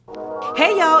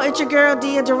Hey y'all, it's your girl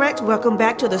Deya Direct. Welcome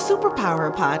back to the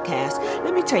Superpower Podcast.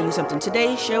 Let me tell you something.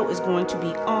 Today's show is going to be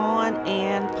on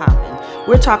and popping.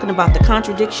 We're talking about the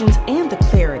contradictions and the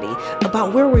clarity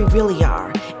about where we really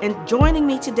are. And joining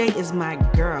me today is my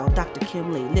girl, Dr.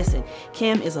 Kim Lee. Listen,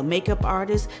 Kim is a makeup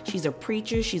artist. She's a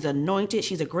preacher. She's anointed.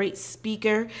 She's a great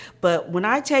speaker. But when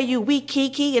I tell you we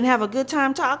kiki and have a good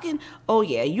time talking, oh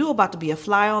yeah, you're about to be a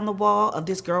fly on the wall of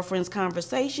this girlfriend's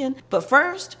conversation. But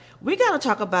first, we got to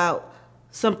talk about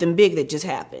something big that just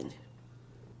happened.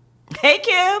 Hey,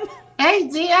 Kim. Hey,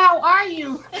 Deya, how are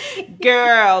you?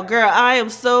 Girl, I am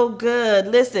so good.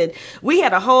 Listen, we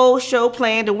had a whole show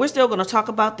planned, and we're still going to talk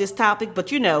about this topic.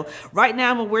 But, you know, right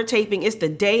now when we're taping, it's the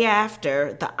day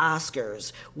after the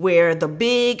Oscars, where the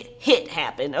big hit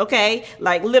happened, okay?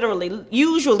 Like, literally,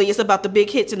 usually it's about the big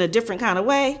hits in a different kind of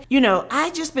way. You know,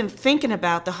 I just been thinking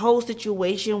about the whole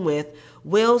situation with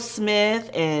Will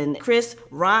Smith and Chris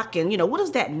Rock, and, you know, what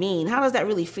does that mean? How does that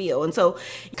really feel? And so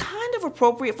kind of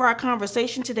appropriate for our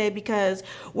conversation today because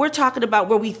we're talking about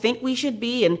where we think we should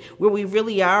be and where we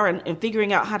really are and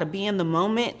figuring out how to be in the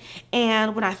moment.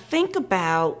 And when I think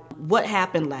about what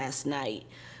happened last night,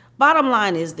 bottom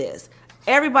line is this.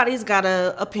 Everybody's got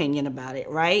an opinion about it,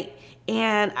 right?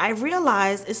 And I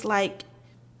realized it's like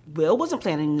Will wasn't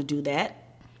planning to do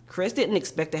that. Chris didn't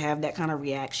expect to have that kind of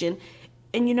reaction.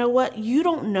 And you know what? You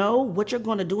don't know what you're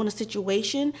going to do in a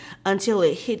situation until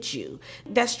it hits you.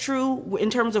 That's true in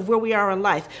terms of where we are in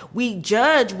life. We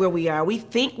judge where we are. We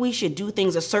think we should do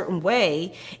things a certain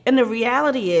way. And the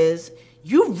reality is,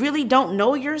 you really don't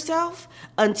know yourself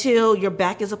until your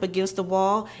back is up against the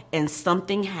wall and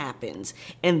something happens.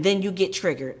 And then you get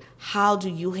triggered. How do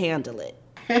you handle it?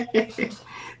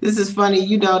 This is funny.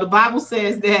 You know, the Bible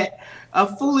says that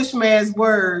a foolish man's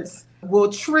words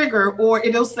will trigger, or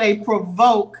it'll say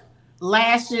provoke,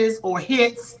 lashes or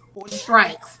hits or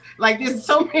strikes. Like, there's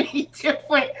so many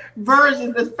different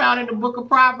versions that's found in the book of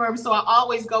Proverbs. So I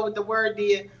always go with the word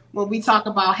there when we talk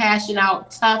about hashing out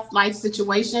tough life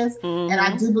situations. Mm-hmm. And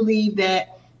I do believe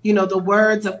that, you know, the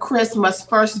words of Chris must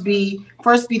first be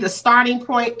the starting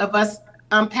point of us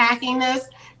unpacking this,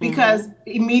 because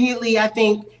immediately I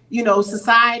think, you know,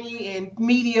 society and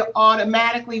media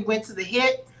automatically went to the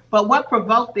hit. But what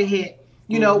provoked the hit?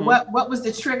 You know, what was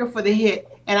the trigger for the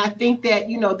hit? And I think that,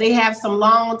 you know, they have some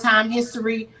long time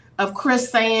history of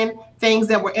Chris saying things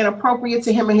that were inappropriate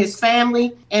to him and his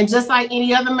family. And just like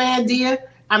any other man, Deya,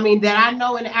 I mean, that I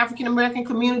know in the African-American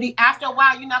community, after a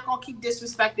while, you're not going to keep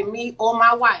disrespecting me or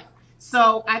my wife.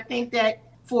 So I think that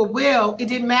for Will, it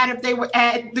didn't matter if they were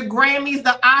at the Grammys,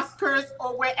 the Oscars,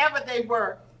 or wherever they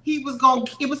were. It's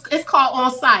called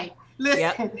on site. Listen,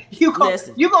 yep. you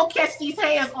gonna catch these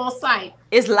hands on site.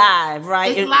 It's live,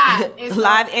 right? It's live. It's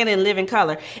live and in living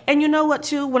color. And you know what,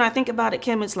 too? When I think about it,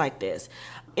 Kim, it's like this.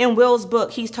 In Will's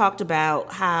book, he's talked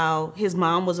about how his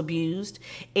mom was abused,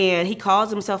 and he calls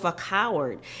himself a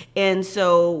coward. And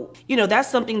so, you know, that's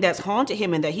something that's haunted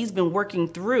him and that he's been working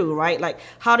through, right? Like,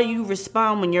 how do you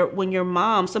respond when your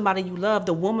mom, somebody you love,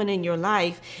 the woman in your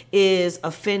life, is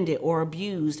offended or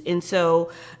abused? And so,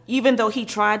 even though he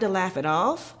tried to laugh it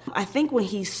off, I think when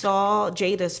he saw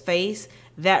Jada's face,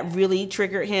 that really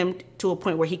triggered him to a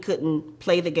point where he couldn't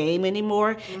play the game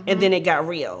anymore. And then it got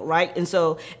real, right? And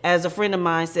so, as a friend of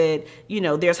mine said, you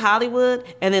know, there's Hollywood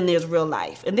and then there's real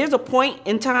life. And there's a point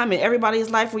in time in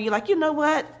everybody's life where you're like, you know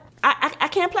what? I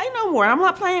can't play no more. I'm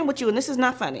not playing with you, and this is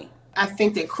not funny. I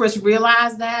think that Chris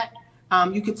realized that.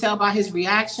 You could tell by his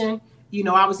reaction. You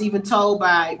know, I was even told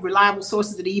by reliable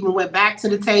sources that he even went back to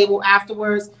the table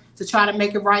afterwards to try to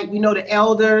make it right. We know the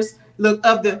elders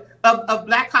of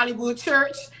Black Hollywood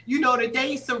Church, you know, that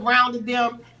they surrounded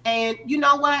them. And you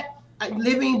know what?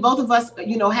 Both of us,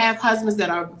 you know, have husbands that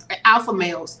are alpha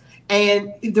males.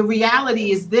 And the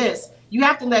reality is this: you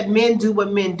have to let men do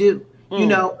what men do, you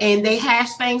know, and they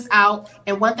hash things out.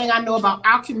 And one thing I know about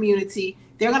our community,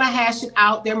 they're going to hash it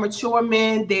out. They're mature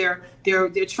men, they're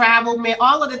travel men,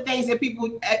 all of the things that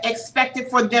people expected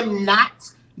for them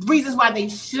not, reasons why they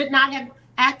should not have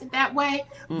acted that way.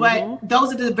 But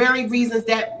those are the very reasons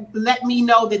that let me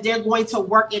know that they're going to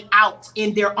work it out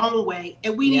in their own way.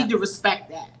 And we need to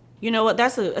respect that. You know what?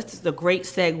 That's a great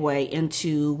segue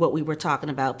into what we were talking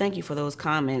about. Thank you for those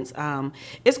comments.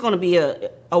 It's going to be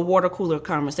a water cooler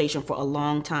conversation for a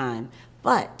long time.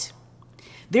 But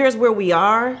there's where we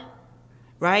are,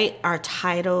 right? Our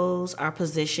titles, our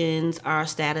positions, our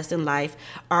status in life,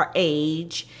 our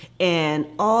age, and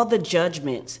all the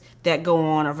judgments that go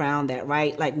on around that,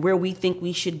 right? Like where we think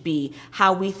we should be,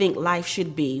 how we think life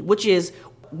should be, which is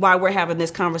why we're having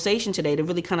this conversation today, to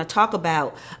really kind of talk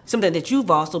about something that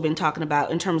you've also been talking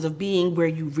about in terms of being where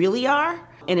you really are,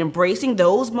 and embracing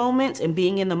those moments and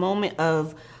being in the moment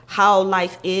of how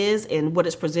life is and what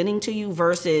it's presenting to you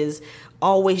versus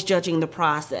always judging the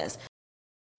process.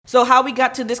 So how we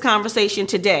got to this conversation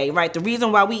today, right? The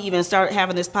reason why we even started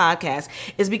having this podcast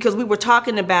is because we were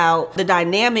talking about the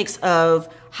dynamics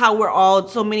of how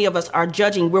so many of us are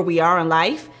judging where we are in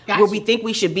life, where we think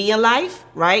we should be in life,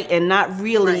 right? And not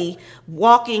really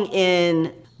walking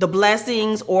in the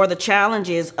blessings or the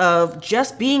challenges of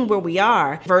just being where we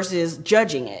are versus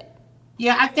judging it.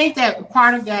 Yeah, I think that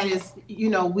part of that is,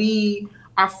 we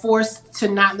are forced to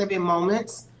not live in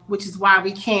moments, which is why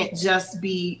we can't just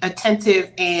be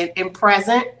attentive and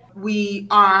present. We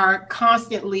are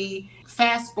constantly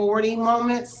fast forwarding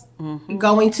moments,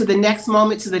 going to the next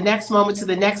moment, to the next moment, to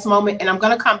the next moment. And I'm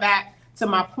going to come back to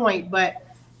my point, but,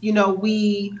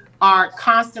 we are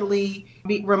constantly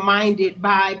be reminded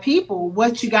by people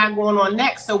what you got going on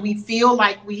next. So we feel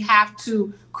like we have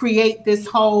to create this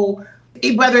whole,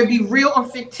 whether it be real or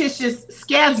fictitious,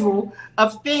 schedule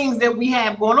of things that we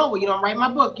have going on. Well, I'm writing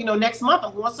my book, next month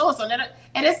I'm going so.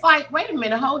 And it's like, wait a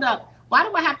minute, hold up. Why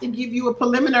do I have to give you a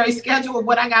preliminary schedule of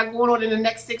what I got going on in the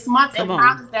next 6 months? And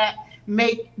how does that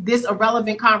make this a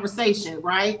relevant conversation,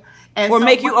 right? And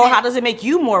how does it make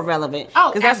you more relevant?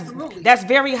 Oh, absolutely. That's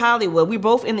very Hollywood. We're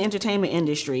both in the entertainment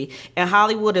industry, and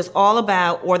Hollywood is all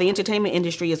about, or the entertainment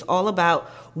industry is all about,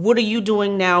 what are you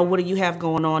doing now? What do you have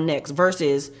going on next?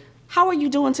 Versus, how are you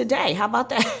doing today? How about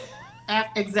that?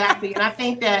 Exactly. And I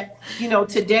think that,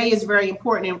 today is very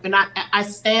important. And I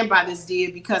stand by this,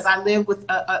 Deya, because I live with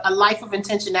a life of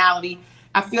intentionality.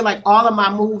 I feel like all of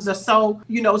my moves are so,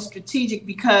 strategic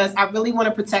because I really want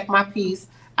to protect my peace.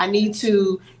 I need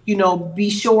to, be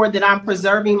sure that I'm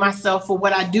preserving myself for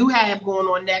what I do have going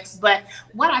on next. But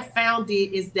what I found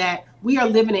is that we are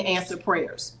living in answered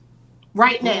prayers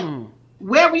right now.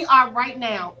 Where we are right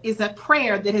now is a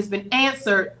prayer that has been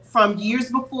answered from years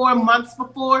before, months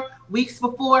before, weeks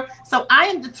before. So I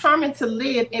am determined to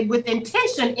live with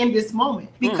intention in this moment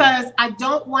because I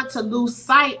don't want to lose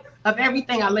sight of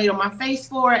everything I laid on my face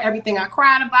for, everything I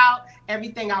cried about,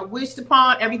 everything I wished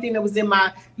upon, everything that was in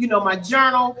my, my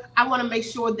journal. I want to make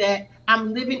sure that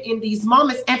I'm living in these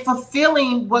moments and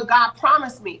fulfilling what God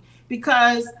promised me,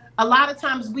 because a lot of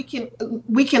times we can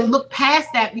look past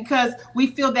that because we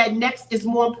feel that next is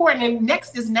more important, and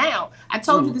next is now. I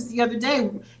told you this the other day.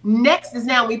 Next is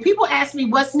now. When people ask me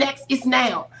what's next, it's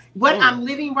now. What I'm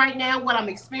living right now, what I'm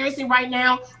experiencing right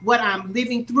now, what I'm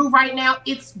living through right now,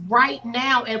 it's right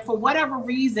now. And for whatever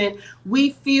reason,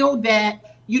 we feel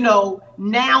that,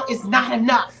 now is not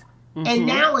enough. And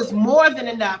now is more than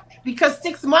enough, because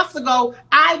 6 months ago,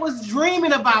 I was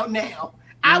dreaming about now.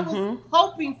 I was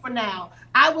hoping for now.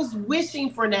 I was wishing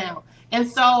for now. And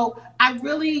so I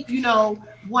really,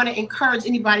 want to encourage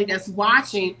anybody that's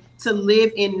watching to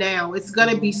live in now. It's going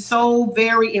to be so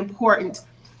very important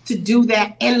to do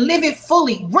that and live it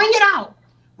fully. Bring it out,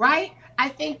 right? I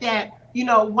think that,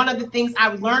 one of the things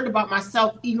I've learned about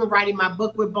myself, even writing my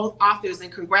book with both authors, and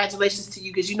congratulations to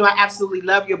you, because I absolutely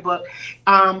love your book.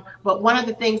 But one of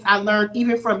the things I learned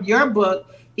even from your book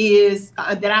is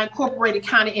that I incorporated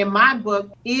kind of in my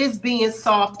book is being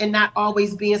soft and not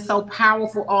always being so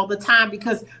powerful all the time,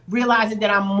 because realizing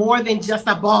that I'm more than just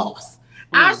a boss.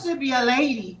 I should be a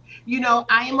lady.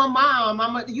 I am a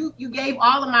mom. You gave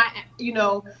all of my,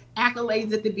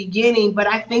 accolades at the beginning, but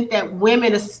I think that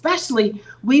women especially,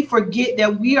 we forget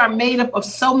that we are made up of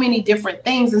so many different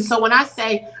things. And so when I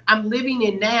say I'm living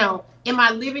in now, am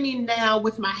I living in now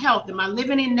with my health? Am I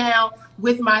living in now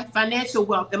with my financial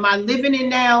wealth? Am I living in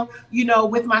now,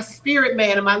 with my spirit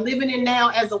man? Am I living in now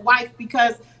as a wife?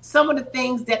 Because some of the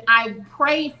things that I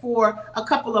prayed for a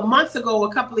couple of months ago,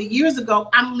 a couple of years ago,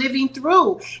 I'm living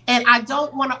through. And I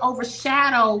don't want to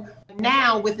overshadow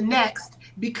now with next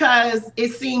because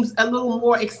it seems a little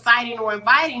more exciting or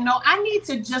inviting. No, I need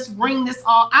to just bring this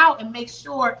all out and make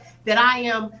sure that I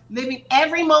am living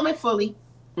every moment fully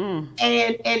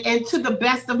and to the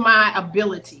best of my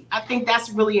ability. I think that's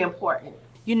really important.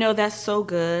 That's so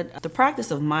good. The practice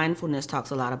of mindfulness talks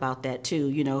a lot about that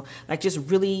too, like just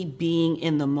really being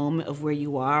in the moment of where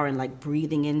you are and like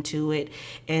breathing into it,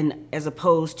 and as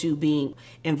opposed to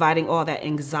inviting all that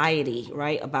anxiety,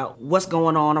 right, about what's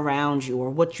going on around you or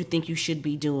what you think you should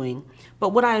be doing. But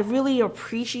what I really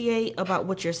appreciate about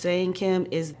what you're saying, Kim,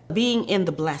 is being in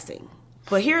the blessing.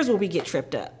 But here's where we get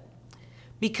tripped up,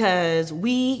 because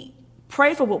we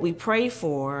pray for what we pray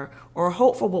for or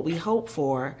hope for what we hope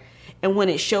for, And when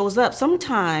it shows up,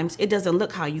 sometimes it doesn't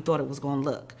look how you thought it was going to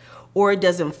look, or it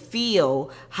doesn't feel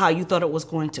how you thought it was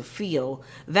going to feel.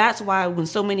 That's why when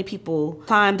so many people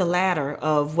climb the ladder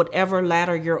of whatever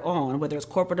ladder you're on, whether it's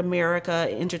corporate America,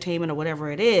 entertainment, or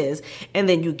whatever it is, and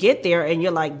then you get there and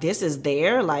you're like, this is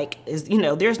there, like, is, you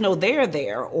know, there's no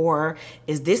there, or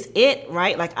is this it,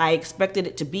 right? Like, I expected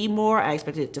it to be more, I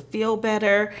expected it to feel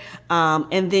better,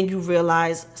 and then you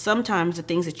realize sometimes the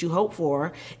things that you hope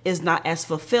for is not as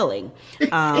fulfilling. You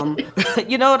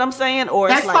know what I'm saying? Or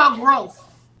that's it's like, called growth.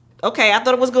 Okay, I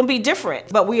thought it was going to be different.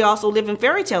 But we also live in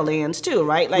fairy tale lands too,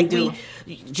 right? Like we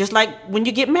just like when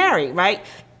you get married, right?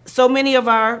 So many of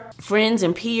our friends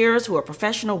and peers who are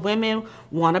professional women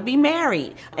want to be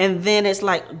married. And then it's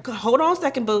like, hold on a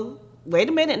second, boo. Wait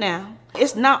a minute now.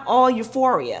 It's not all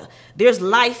euphoria. There's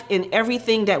life in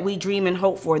everything that we dream and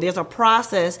hope for. There's a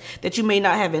process that you may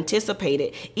not have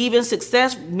anticipated. Even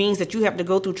success means that you have to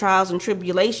go through trials and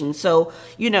tribulations. So,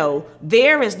 you know,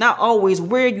 there is not always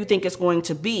where you think it's going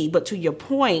to be. But to your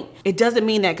point, it doesn't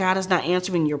mean that God is not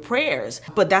answering your prayers.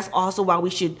 But that's also why we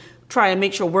should try and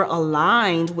make sure we're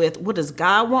aligned with what does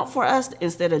God want for us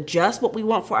instead of just what we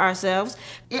want for ourselves.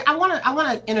 I want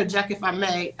to interject, if I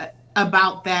may,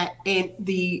 about that and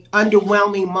the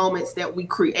underwhelming moments that we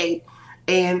create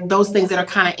and those things that are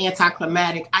kind of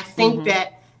anticlimactic. I think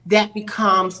that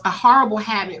becomes a horrible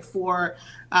habit for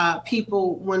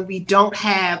people when we don't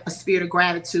have a spirit of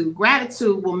gratitude.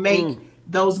 Gratitude will make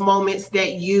those moments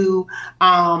that you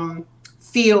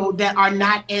feel that are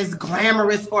not as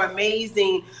glamorous or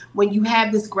amazing. When you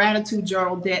have this gratitude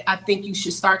journal that I think you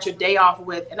should start your day off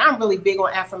with, and I'm really big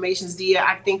on affirmations, Deya.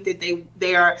 I think that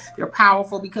they're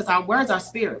powerful because our words are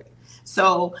spirit.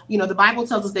 So, you know, the Bible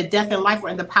tells us that death and life are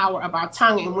in the power of our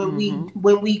tongue. And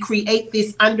when we create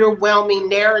this underwhelming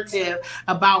narrative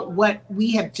about what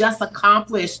we have just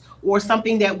accomplished or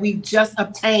something that we've just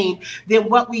obtained, then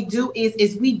what we do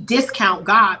is we discount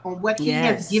God on what he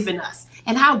has given us.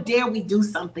 And how dare we do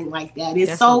something like that?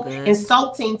 It's so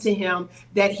insulting to him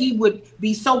that he would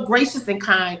be so gracious and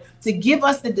kind to give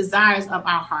us the desires of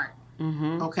our heart.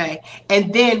 Okay.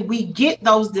 And then we get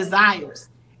those desires.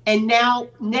 And now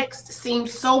next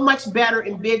seems so much better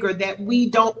and bigger that we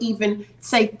don't even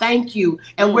say thank you.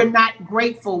 And we're not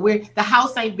grateful. The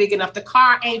house ain't big enough. The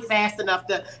car ain't fast enough.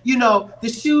 The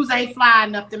shoes ain't fly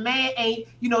enough. The man ain't,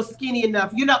 skinny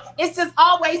enough. It's just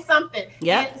always something.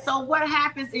 Yeah. And so what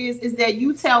happens is that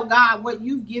you tell God, what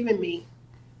you've given me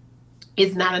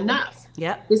is not enough.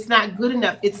 Yeah. It's not good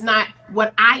enough. It's not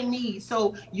what I need.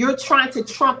 So you're trying to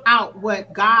trump out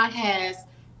what God has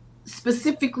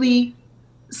specifically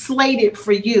slated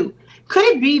for you. Could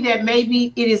it be that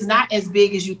maybe it is not as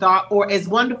big as you thought or as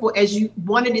wonderful as you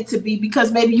wanted it to be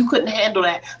because maybe you couldn't handle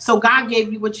that? So God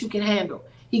gave you what you can handle.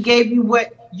 He gave you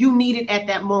what you needed at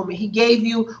that moment. He gave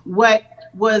you what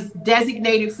was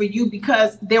designated for you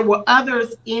because there were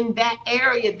others in that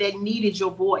area that needed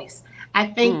your voice. I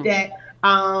think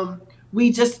that we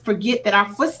just forget that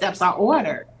our footsteps are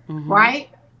ordered, right?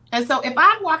 And so if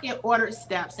I walk in ordered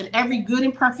steps and every good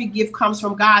and perfect gift comes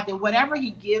from God, then whatever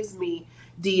he gives me,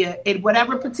 Deya, at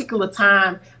whatever particular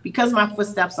time, because my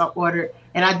footsteps are ordered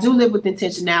and I do live with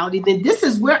intentionality, then this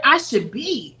is where I should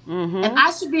be. And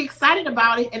I should be excited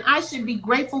about it and I should be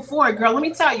grateful for it. Girl, let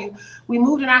me tell you, we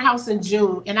moved in our house in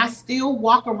June and I still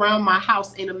walk around my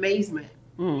house in amazement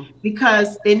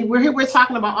because we're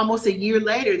talking about almost a year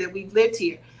later that we've lived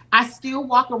here. I still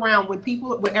walk around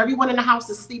when everyone in the house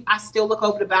is asleep. I still look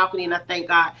over the balcony and I thank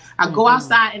God. I go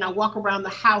outside and I walk around the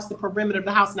house, the perimeter of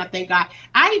the house, and I thank God.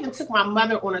 I even took my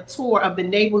mother on a tour of the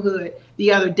neighborhood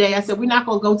the other day. I said, we're not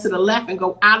going to go to the left and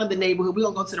go out of the neighborhood. We're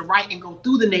going to go to the right and go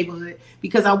through the neighborhood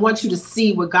because I want you to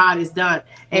see what God has done.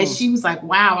 And she was like,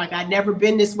 wow, like I'd never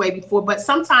been this way before. But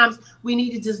sometimes we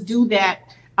need to just do that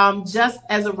just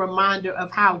as a reminder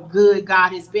of how good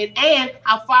God has been and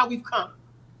how far we've come.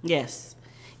 Yes.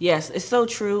 Yes, it's so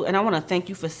true. And I want to thank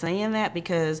you for saying that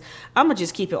because I'm going to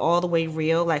just keep it all the way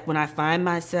real. Like when I find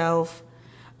myself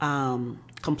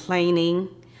complaining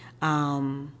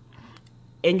and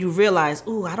you realize,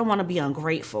 ooh, I don't want to be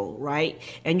ungrateful, right?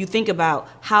 And you think about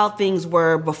how things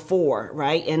were before,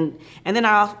 right? And then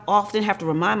I often have to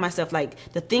remind myself, like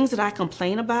the things that I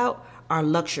complain about are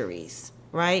luxuries.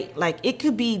 Right? Like it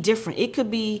could be different. It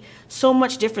could be so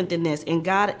much different than this. And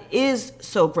God is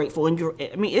so grateful and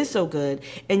it's so good.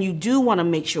 And you do want to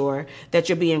make sure that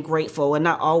you're being grateful and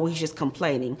not always just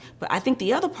complaining. But I think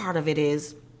the other part of it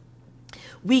is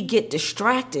we get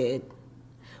distracted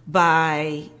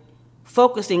by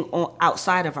focusing on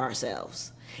outside of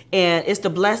ourselves. And it's the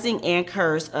blessing and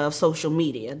curse of social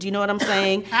media. Do you know what I'm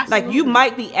saying? Absolutely. Like, you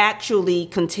might be actually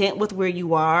content with where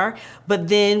you are, but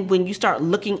then when you start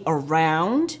looking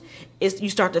around, you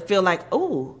start to feel like,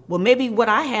 oh, well, maybe what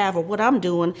I have or what I'm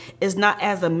doing is not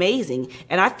as amazing.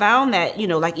 And I found that,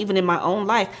 like even in my own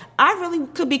life, I really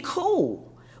could be cool.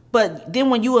 But then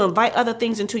when you invite other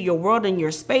things into your world and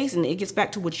your space, and it gets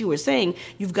back to what you were saying,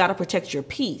 you've got to protect your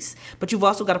peace. But you've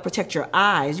also got to protect your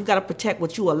eyes. You've got to protect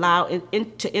what you allow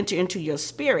to enter into your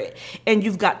spirit. And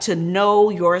you've got to know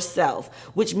yourself,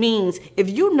 which means if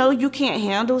you know you can't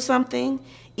handle something,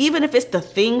 even if it's the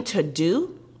thing to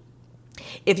do,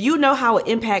 if you know how it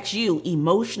impacts you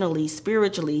emotionally,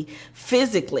 spiritually,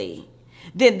 physically,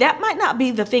 then that might not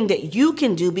be the thing that you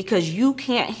can do because you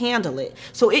can't handle it.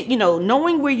 So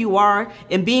knowing where you are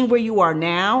and being where you are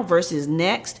now versus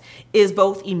next is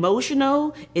both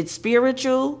emotional, it's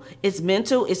spiritual, it's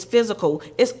mental, it's physical,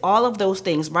 it's all of those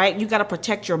things, right? You got to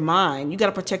protect your mind. You got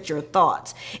to protect your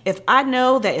thoughts. If I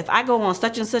know that if I go on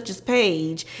such and such's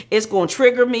page, it's going to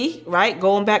trigger me, right?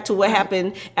 Going back to what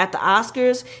happened at the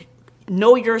Oscars,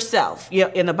 know yourself. Yeah,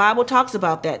 and the Bible talks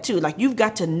about that too. Like, you've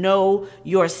got to know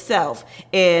yourself.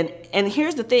 And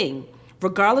here's the thing.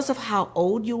 Regardless of how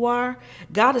old you are,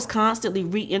 God is constantly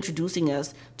reintroducing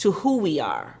us to who we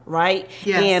are, right?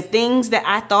 Yes. And things that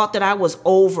I thought that I was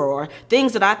over, or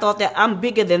things that I thought that I'm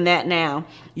bigger than that now.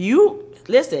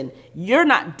 Listen, you're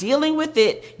not dealing with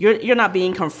it. You're not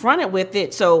being confronted with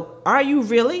it. So are you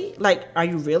really?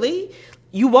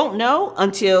 You won't know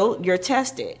until you're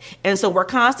tested. And so we're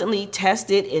constantly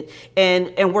tested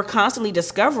and we're constantly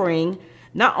discovering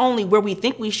not only where we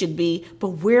think we should be, but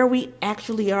where we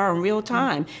actually are in real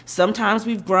time. Sometimes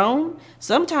we've grown.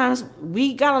 Sometimes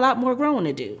we got a lot more growing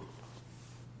to do.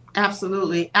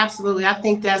 Absolutely. Absolutely. I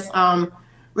think that's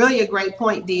really a great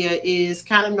point, Deya, is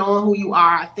kind of knowing who you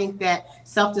are. I think that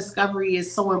self-discovery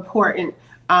is so important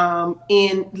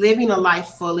in living a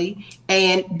life fully,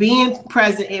 and being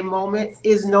present in moments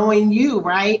is knowing you,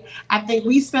 right? I think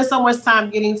we spend so much time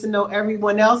getting to know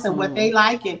everyone else and what they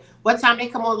like and what time they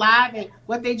come on live and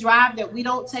what they drive, that we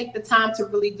don't take the time to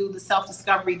really do the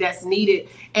self-discovery that's needed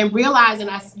and realizing,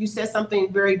 you said something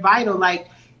very vital, like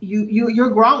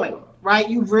you're growing, right?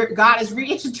 God is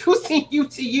reintroducing you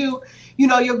to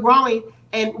you're growing.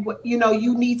 And,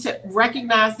 you need to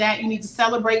recognize that. You need to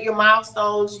celebrate your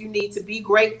milestones. You need to be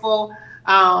grateful.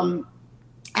 And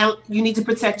you need to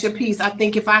protect your peace. I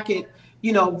think if I could,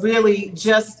 really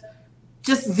just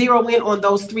zero in on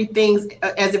those three things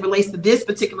as it relates to this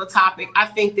particular topic, I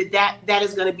think that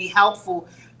is going to be helpful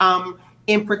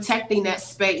in protecting that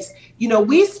space.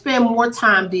 We spend more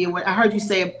time, Deya, I heard you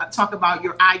talk about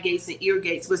your eye gates and ear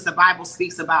gates, which the Bible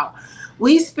speaks about.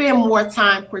 We spend more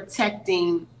time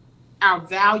protecting our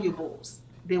valuables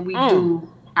than we do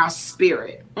our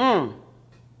spirit. And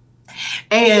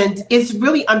it's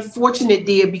really unfortunate,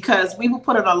 Deya, because we will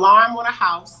put an alarm on a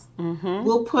house.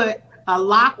 We'll put a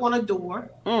lock on a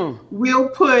door. We'll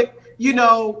put,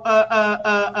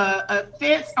 a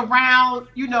fence around,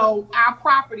 our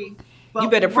property. But you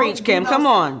better preach, Kim. Come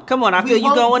on. I feel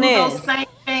you going in. Those same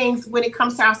things when it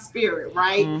comes to our spirit,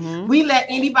 right? We let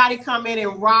anybody come in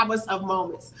and rob us of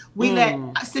moments. We let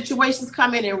situations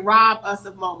come in and rob us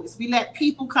of moments. We let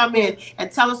people come in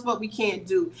and tell us what we can't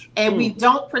do. And we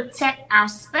don't protect our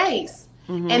space.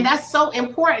 And that's so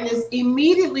important, is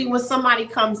immediately when somebody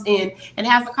comes in and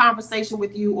has a conversation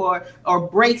with you or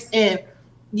breaks in,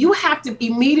 you have to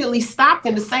immediately stop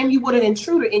them the same you would an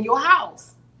intruder in your house.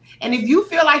 And if you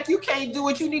feel like you can't do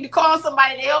it, you need to call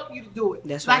somebody to help you to do it.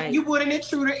 That's like right. You would an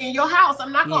intruder in your house.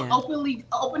 I'm not going to openly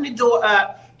open the door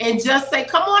up and just say,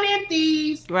 come on in,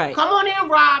 thieves. Right. Come on in,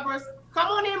 robbers. Come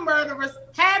on in, murderers.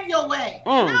 Have your way.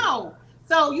 No.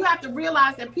 So you have to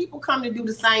realize that people come to do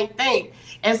the same thing.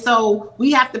 And so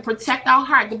we have to protect our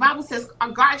heart. The Bible says,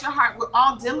 guard your heart with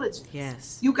all diligence.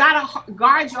 Yes. You got to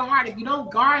guard your heart. If you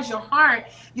don't guard your heart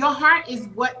is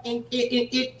what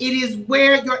it is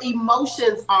where your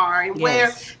emotions are and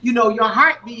where, your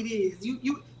heartbeat is.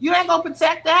 You ain't going to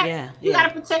protect that. You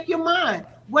got to protect your mind.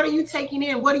 What are you taking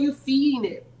in? What are you feeding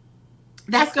it?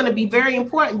 That's going to be very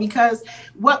important, because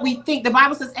what we think, the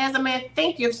Bible says, as a man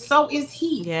thinketh, so is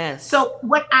he. Yes. So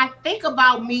what I think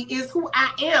about me is who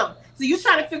I am. So you're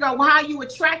trying to figure out how you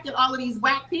attracted all of these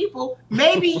whack people.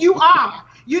 Maybe you are.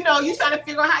 You're trying to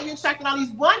figure out how you're attracting all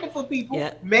these wonderful people.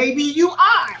 Yep. Maybe you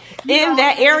are. In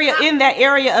that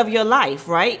area of your life,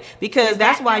 right? Because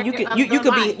that's why you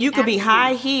could be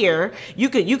high here. You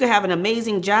could have an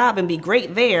amazing job and be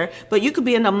great there, but you could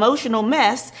be an emotional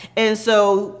mess. And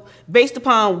so based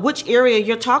upon which area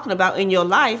you're talking about in your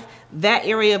life, that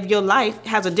area of your life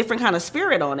has a different kind of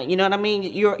spirit on it. You know what I mean?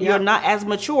 You're not as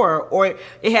mature, or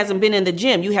it hasn't been in the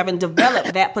gym. You haven't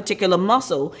developed that particular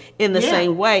muscle in the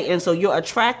same way. And so you're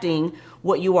attracting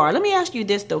what you are. Let me ask you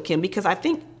this though, Kim, because I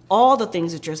think all the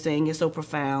things that you're saying is so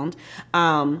profound.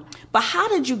 But how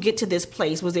did you get to this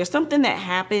place? Was there something that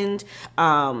happened?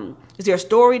 Is there a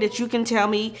story that you can tell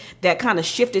me that kind of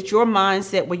shifted your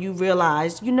mindset where you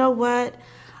realized, you know what?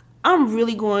 I'm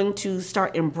really going to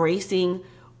start embracing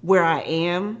where I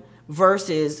am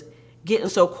versus getting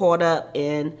so caught up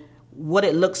in what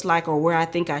it looks like or where I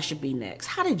think I should be next.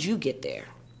 How did you get there?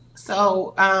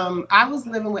 So I was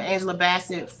living with Angela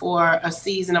Bassett for a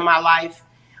season of my life.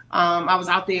 I was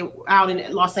out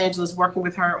in Los Angeles working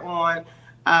with her on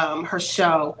her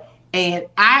show. And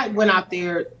I went out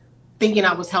there thinking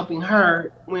I was helping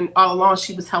her when all along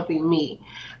she was helping me.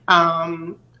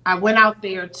 I went out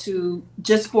there I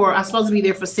was supposed to be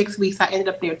there for 6 weeks. I ended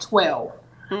up there 12.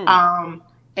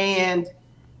 And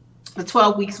the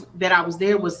 12 weeks that I was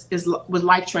there was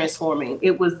life transforming.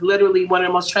 It was literally one of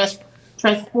the most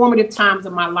transformative times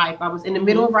of my life. I was in the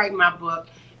middle of writing my book,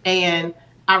 and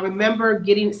I remember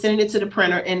sending it to the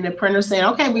printer, and the printer saying,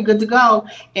 "Okay, we're good to go."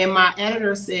 And my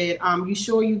editor said, "You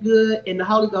sure you good?" And the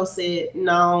Holy Ghost said,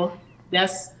 "No,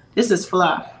 this is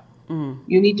fluff.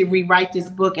 You need to rewrite this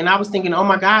book." And I was thinking, oh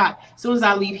my God, as soon as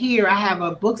I leave here, I have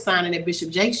a book signing at Bishop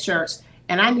Jake's church,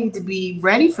 and I need to be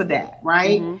ready for that,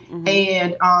 right?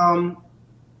 And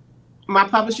my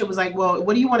publisher was like, "Well,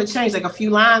 what do you want to change? Like a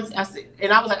few lines?" I said,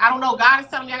 and I was like, "I don't know. God is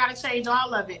telling me I got to change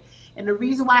all of it." And the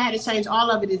reason why I had to change all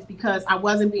of it is because I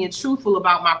wasn't being truthful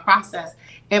about my process.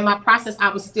 And my process,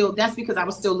 that's because I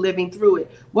was still living through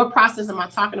it. What process am I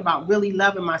talking about? Really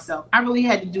loving myself. I really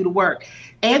had to do the work.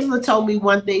 Angela told me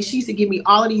one thing. She used to give me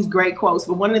all of these great quotes,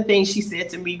 but one of the things she said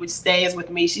to me, which stays with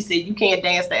me, she said, "You can't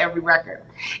dance to every record."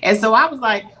 And so I was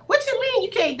like, "What you mean you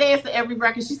can't dance to every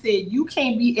record?" She said, "You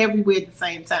can't be everywhere at the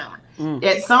same time.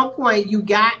 At some point, you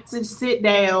got to sit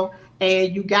down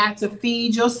and you got to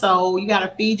feed your soul. You got to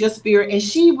feed your spirit." And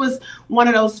she was one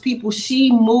of those people.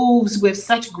 She moves with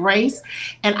such grace.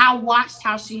 And I watched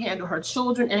how she handled her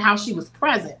children and how she was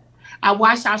present. I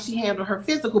watched how she handled her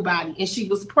physical body, and she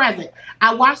was present.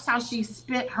 I watched how she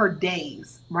spent her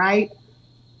days, right?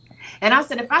 And I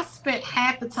said, if I spent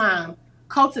half the time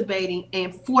cultivating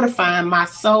and fortifying my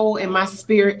soul and my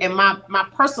spirit and my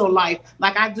personal life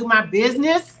like I do my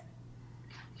business,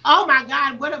 oh my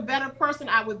God, what a better person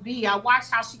I would be. I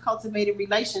watched how she cultivated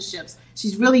relationships.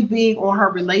 She's really big on her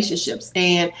relationships.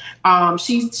 And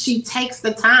she takes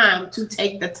the time to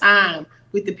take the time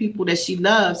with the people that she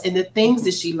loves and the things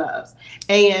that she loves.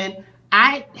 And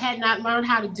I had not learned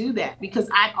how to do that because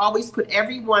I always put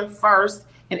everyone first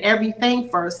and everything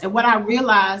first. And what I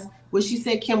realized was, she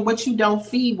said, "Kim, what you don't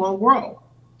feed won't grow.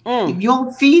 If you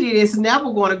don't feed it, it's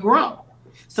never going to grow.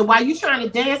 So while you're trying to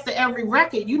dance to every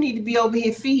record, you need to be over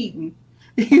here feeding,"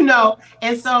 you know?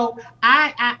 And so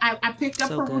I picked up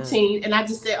her routine, and I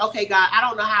just said, "Okay, God, I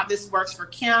don't know how this works for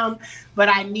Kim, but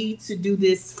I need to do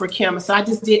this for Kim." So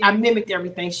I mimicked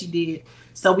everything she did.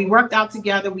 So we worked out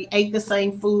together. We ate the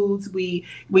same foods. We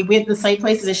went to the same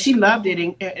places, and she loved it.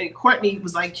 And Courtney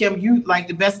was like, "Kim, you like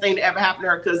the best thing to ever happen to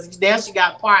her," because now she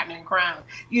got a partner in crime.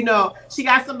 You know, she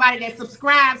got somebody that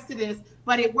subscribes to this,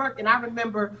 but it worked. And I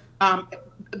remember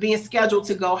being scheduled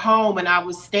to go home, and I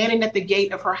was standing at the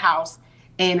gate of her house,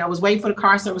 and I was waiting for the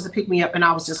car service to pick me up, and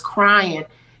I was just crying.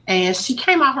 And she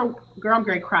came out, girl, I'm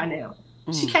going to cry now.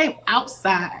 She came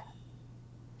outside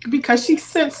because she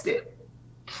sensed it.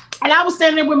 And I was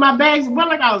standing there with my bags, it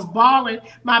wasn't like I was bawling.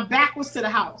 My back was to the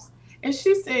house. And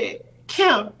she said,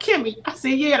 Kimmy. I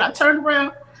said, "Yeah." And I turned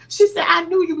around. She said, "I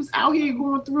knew you was out here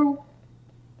going through."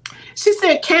 She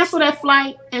said, "Cancel that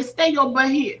flight and stay your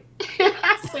butt here." And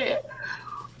I said,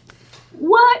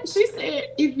 "What?" She said,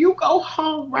 "If you go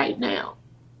home right now,"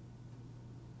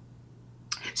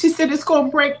 she said, "it's going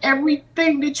to break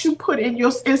everything that you put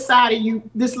inside of you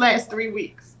this last 3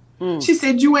 weeks." She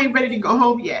said, "You ain't ready to go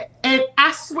home yet." And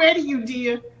I swear to you,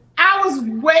 dear, I was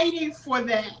waiting for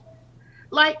that.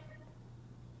 Like,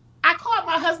 I called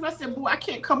my husband. I said, "Boy, I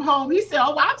can't come home." He said,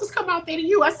 "Oh, well, I'll just come out there to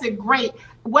you." I said, "Great."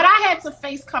 What I had to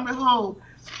face coming home,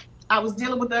 I was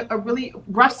dealing with a really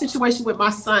rough situation with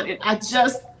my son. And I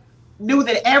just knew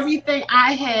that everything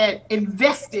I had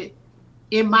invested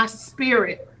in my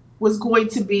spirit was going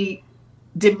to be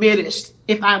diminished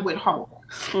if I went home.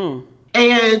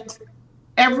 And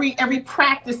every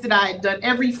practice that I had done,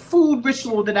 every food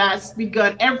ritual that I had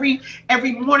begun, every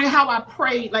morning how I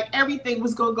prayed, like everything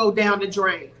was going to go down the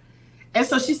drain. And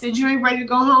so she said, "You ain't ready to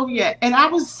go home yet." And I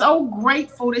was so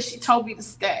grateful that she told me to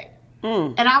stay.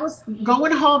 And I was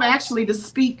going home actually to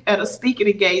speak at a speaking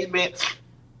engagement.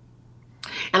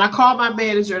 And I called my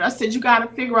manager and I said, you got to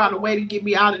figure out a way to get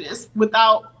me out of this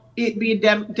without it being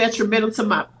detrimental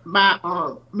to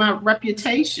my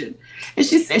reputation. And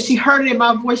she said, she heard it in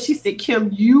my voice. She said, Kim,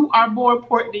 you are more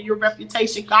important than your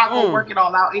reputation. God will work it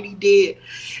all out. And he did.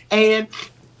 And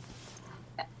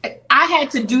I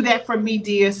had to do that for me,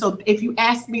 dear. So if you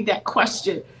asked me that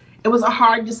question, it was a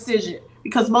hard decision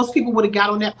because most people would have got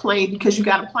on that plane because you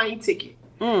got a plane ticket.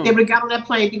 They would have got on that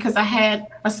plane because I had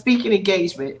a speaking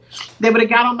engagement. They would have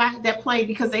got on that plane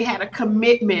because they had a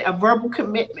commitment, a verbal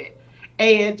commitment.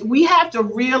 And we have to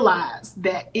realize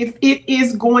that if it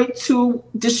is going to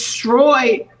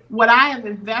destroy what I have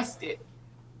invested,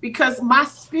 because my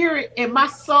spirit and my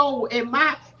soul and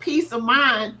my peace of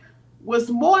mind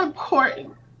was more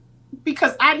important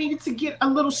because I needed to get a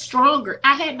little stronger.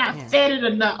 I had not fed it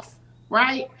enough,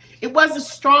 right? It wasn't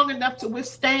strong enough to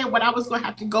withstand what I was going to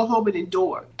have to go home and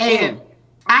endure. And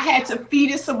I had to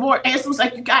feed it some more. Ansel was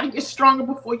like, you got to get stronger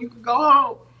before you can go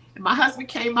home. And my husband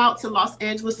came out to Los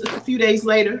Angeles a few days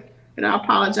later. And I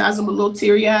apologize, I'm a little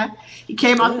teary-eyed. He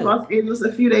came out to Los Angeles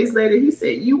a few days later. He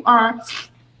said, you are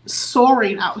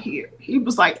soaring out here. He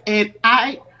was like, and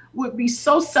I would be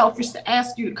so selfish to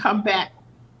ask you to come back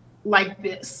like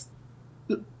this.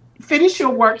 Finish your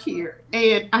work here.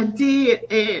 And I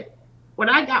did. And when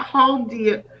I got home,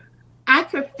 dear, I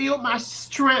could feel my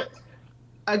strength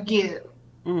again.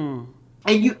 And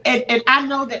I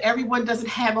know that everyone doesn't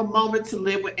have a moment to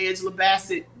live with Angela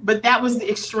Bassett, but that was the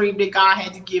extreme that God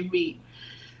had to give me.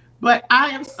 But I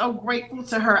am so grateful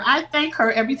to her. I thank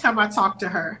her every time I talk to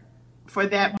her for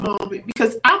that moment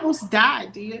because I almost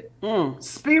died, dear.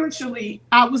 Spiritually,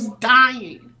 I was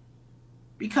dying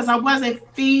because I wasn't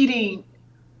feeding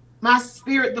my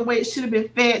spirit the way it should have been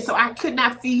fed. So I could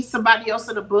not feed somebody else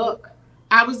in a book.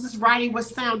 I was just writing what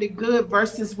sounded good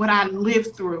versus what I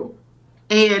lived through.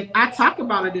 And I talk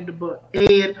about it in the book.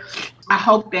 And I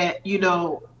hope that,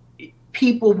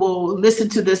 people will listen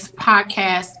to this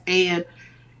podcast and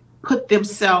put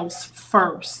themselves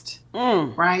first,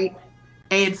 right?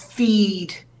 And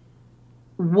feed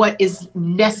what is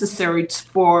necessary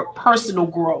for personal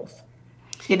growth.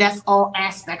 And that's all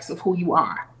aspects of who you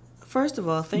are. First of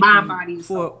all,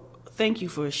 thank you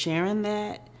for sharing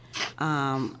that.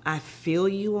 I feel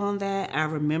you on that. I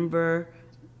remember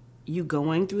you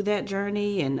going through that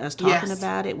journey and us talking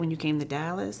about it when you came to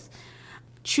Dallas.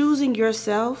 Choosing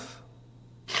yourself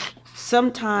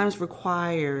sometimes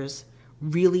requires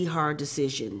really hard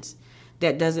decisions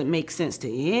that doesn't make sense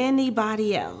to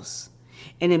anybody else.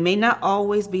 And it may not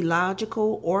always be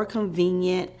logical or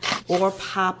convenient or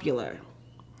popular.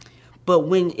 But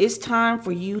when it's time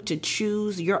for you to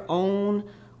choose your own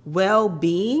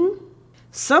well-being,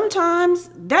 sometimes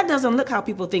that doesn't look how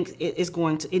people think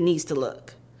it needs to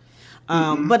look.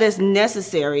 But it's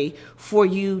necessary for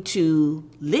you to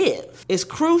live. It's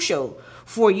crucial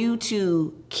for you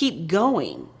to keep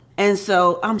going. And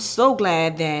so I'm so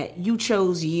glad that you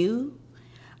chose you.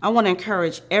 I want to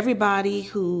encourage everybody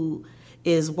who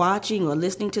is watching or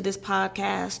listening to this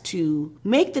podcast to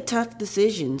make the tough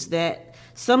decisions that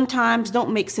sometimes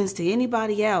don't make sense to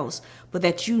anybody else, but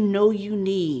that you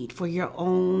need for your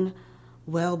own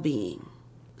well-being.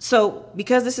 So,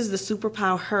 because this is the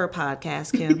Superpower Her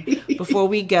podcast, Kim, before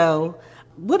we go,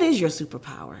 what is your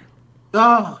superpower?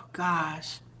 Oh,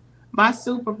 gosh. My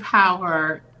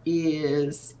superpower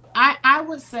is, I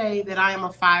would say that I am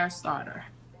a fire starter.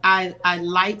 I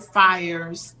light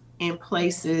fires in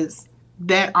places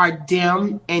that are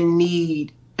dim and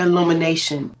need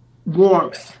illumination,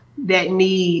 warmth, that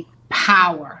need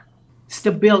power,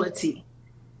 stability,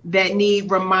 that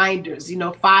need reminders.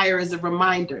 Fire is a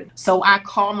reminder. So I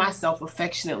call myself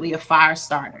affectionately a fire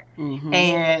starter.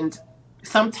 And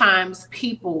sometimes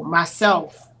people,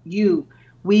 myself,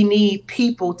 we need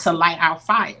people to light our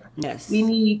fire. Yes. We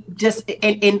need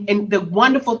and the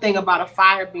wonderful thing about a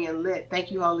fire being lit, thank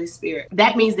you, Holy Spirit,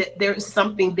 that means that there is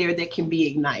something there that can be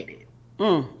ignited.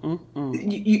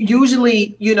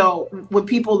 Usually, when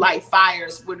people light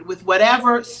fires with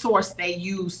whatever source they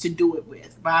use to do it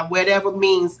with, by whatever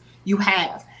means you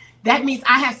have, that means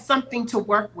I have something to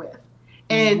work with.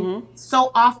 And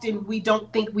so often we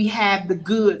don't think we have the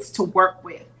goods to work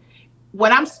with.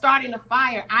 When I'm starting a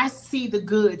fire, I see the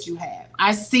goods you have.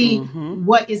 I see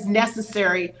what is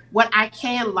necessary, what I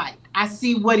can light. I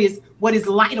see what is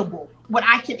lightable, what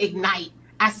I can ignite.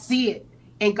 I see it.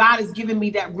 And God has given me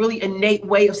that really innate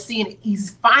way of seeing it.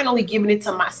 He's finally given it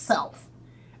to myself.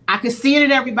 I could see it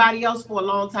in everybody else for a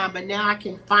long time, but now I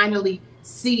can finally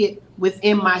see it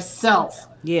within myself.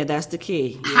 Yeah, that's the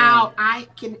key. Yeah. How I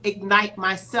can ignite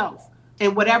myself.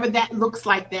 And whatever that looks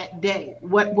like that day,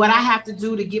 what I have to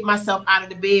do to get myself out of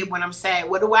the bed when I'm sad,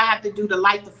 what do I have to do to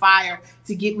light the fire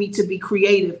to get me to be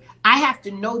creative? I have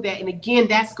to know that. And again,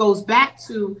 that goes back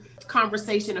to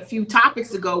conversation a few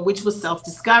topics ago, which was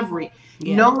self-discovery.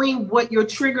 Yeah. Knowing what your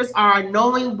triggers are,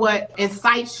 knowing what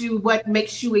incites you, what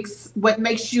makes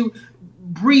you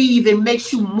breathe and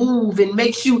makes you move and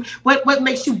makes you what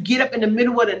makes you get up in the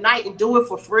middle of the night and do it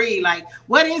for free. Like,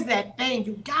 what is that thing?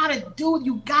 You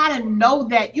gotta know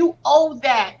that. You owe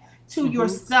that to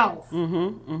yourself.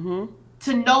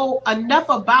 To know enough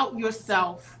about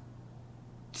yourself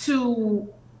to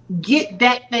get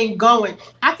that thing going.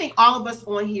 I think all of us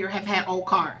on here have had old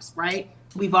cars, right?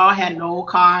 We've all had an old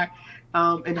car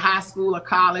in high school or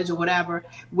college or whatever,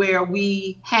 where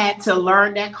we had to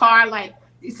learn that car. Like,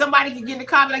 somebody could get in the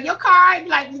car, be like, your car, I'd be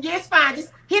like, yeah, it's fine.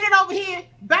 Just hit it over here,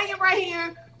 bang it right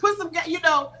here, put some, put a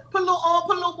little oil,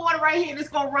 put a little water right here, and it's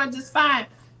going to run just fine.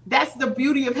 That's the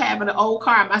beauty of having an old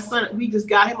car. My son, we just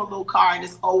got him a little car and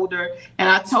it's older. And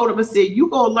I told him, I said, you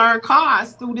going to learn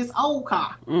cars through this old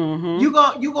car. You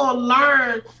going to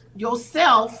learn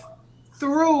yourself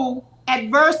through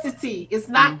adversity. It's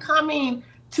not coming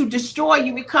to destroy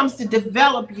you. It comes to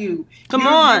develop you.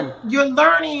 You're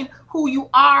learning who you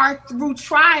are through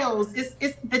trials.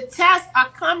 It's the tests are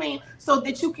coming so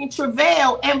that you can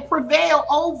travail and prevail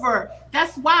over.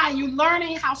 That's why you're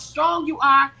learning how strong you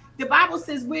are. The Bible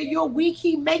says where you're weak,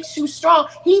 he makes you strong.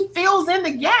 He fills in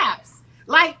the gaps.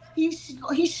 Like he's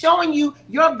showing you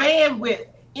your bandwidth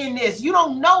in this. You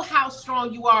don't know how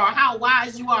strong you are, or how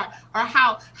wise you are, or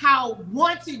how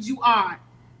wanted you are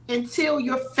until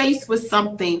you're faced with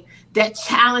something that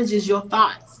challenges your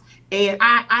thoughts. And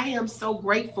I am so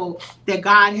grateful that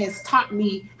God has taught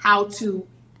me how to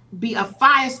be a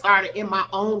fire starter in my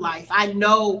own life. I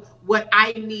know what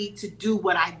I need to do,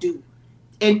 what I do.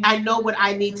 And I know what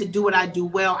I need to do, what I do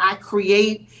well. I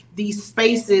create these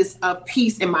spaces of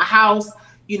peace in my house.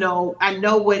 I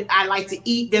know what I like to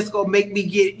eat that's going to make me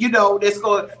get, that's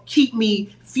going to keep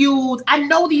me fueled. I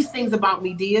know these things about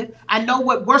me, Deya. I know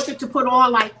what worship to put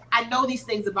on. Like, I know these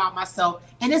things about myself.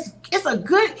 And it's a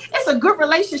good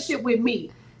relationship with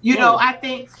me. I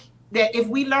think that if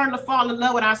we learn to fall in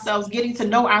love with ourselves, getting to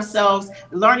know ourselves,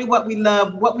 learning what we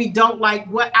love, what we don't like,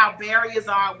 what our barriers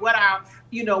are, what our,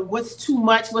 what's too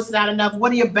much, what's not enough,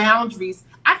 what are your boundaries?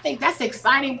 I think that's the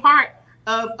exciting part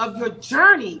of your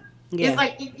journey. Yeah. It's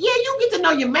like, you get to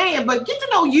know your man, but get to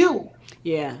know you.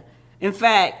 Yeah. In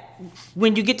fact,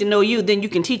 when you get to know you, then you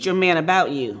can teach your man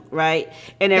about you, right?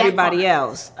 And everybody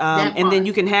else. And then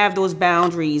you can have those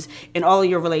boundaries in all of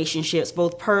your relationships,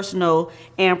 both personal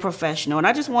and professional. And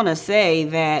I just want to say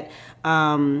that,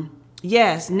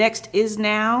 yes, next is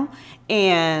now.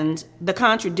 And the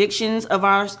contradictions of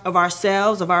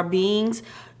ourselves, of our beings,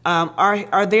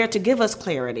 are there to give us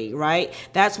clarity, right?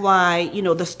 That's why,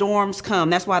 the storms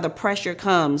come. That's why the pressure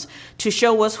comes to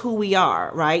show us who we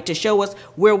are, right? To show us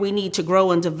where we need to grow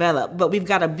and develop. But we've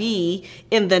got to be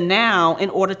in the now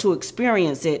in order to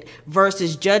experience it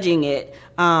versus judging it.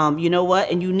 You know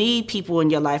what? And you need people in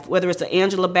your life, whether it's an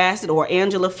Angela Bassett or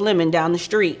Angela Fleming down the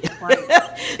street. Right.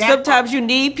 Sometimes you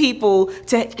need people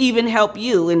to even help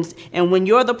you. And when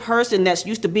you're the person that's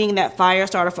used to being that fire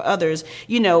starter for others,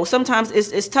 sometimes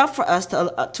it's tough for us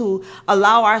to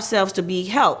allow ourselves to be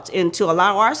helped and to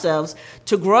allow ourselves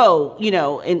to grow,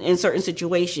 in certain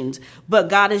situations. But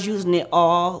God is using it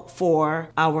all for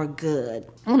our good.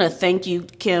 I want to thank you,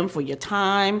 Kim, for your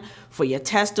time, for your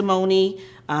testimony,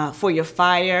 for your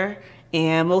fire,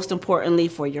 and most importantly,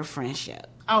 for your friendship.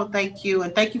 Oh, thank you.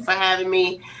 And thank you for having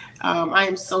me. I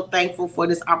am so thankful for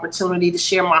this opportunity to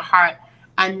share my heart.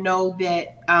 I know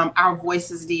that our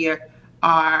voices, dear,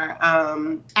 are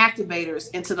activators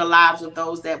into the lives of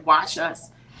those that watch us.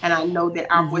 And I know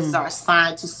that our voices are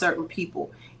assigned to certain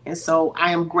people. And so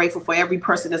I am grateful for every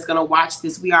person that's going to watch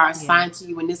this. We are assigned to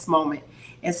you in this moment.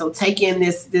 And so take in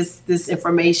this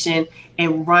information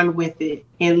and run with it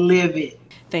and live it.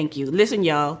 Thank you. Listen,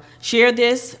 y'all, share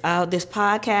this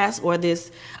podcast or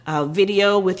this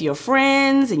video with your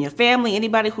friends and your family,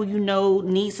 anybody who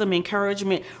needs some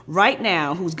encouragement right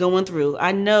now who's going through.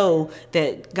 I know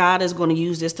that God is going to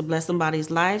use this to bless somebody's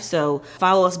life. So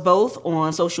follow us both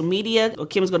on social media. Or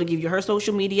Kim's going to give you her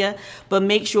social media, but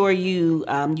make sure you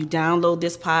download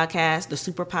this podcast, the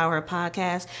Superpower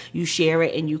podcast. You share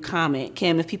it and you comment.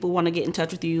 Kim, if people want to get in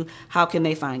touch with you, how can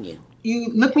they find you?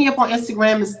 You look me up on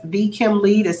Instagram. It's the Kim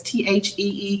Lee. That's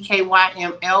TheeKymlee.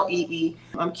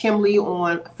 I'm Kim Lee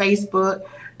on Facebook,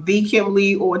 the Kim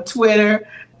Lee on Twitter,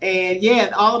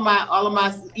 and all of my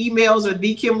emails are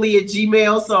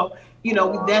thekimlee@gmail. So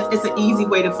it's an easy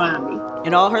way to find me.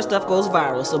 And all her stuff goes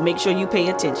viral. So make sure you pay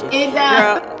attention. It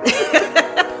does.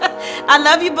 I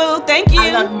love you, boo. Thank you.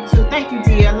 I love you too. Thank you,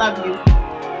 Deya. I love you.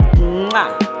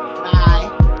 Mwah.